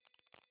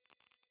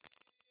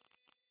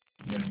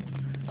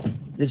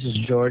This is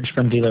George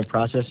from Dealer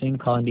Processing,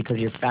 calling because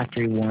your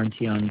factory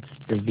warranty on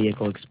your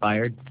vehicle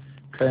expired.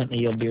 Currently,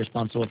 you'll be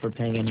responsible for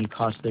paying any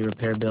costly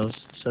repair bills,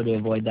 so to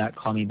avoid that,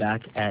 call me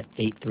back at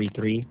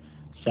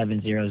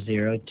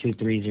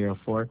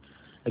 833-700-2304.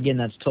 Again,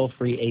 that's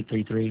toll-free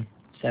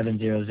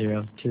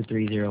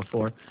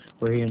 833-700-2304.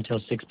 We're here until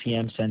 6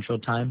 p.m. Central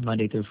Time,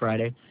 Monday through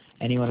Friday.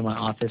 Anyone in my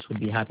office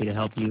would be happy to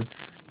help you.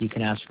 You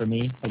can ask for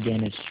me.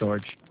 Again, it's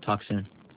George. Talk soon.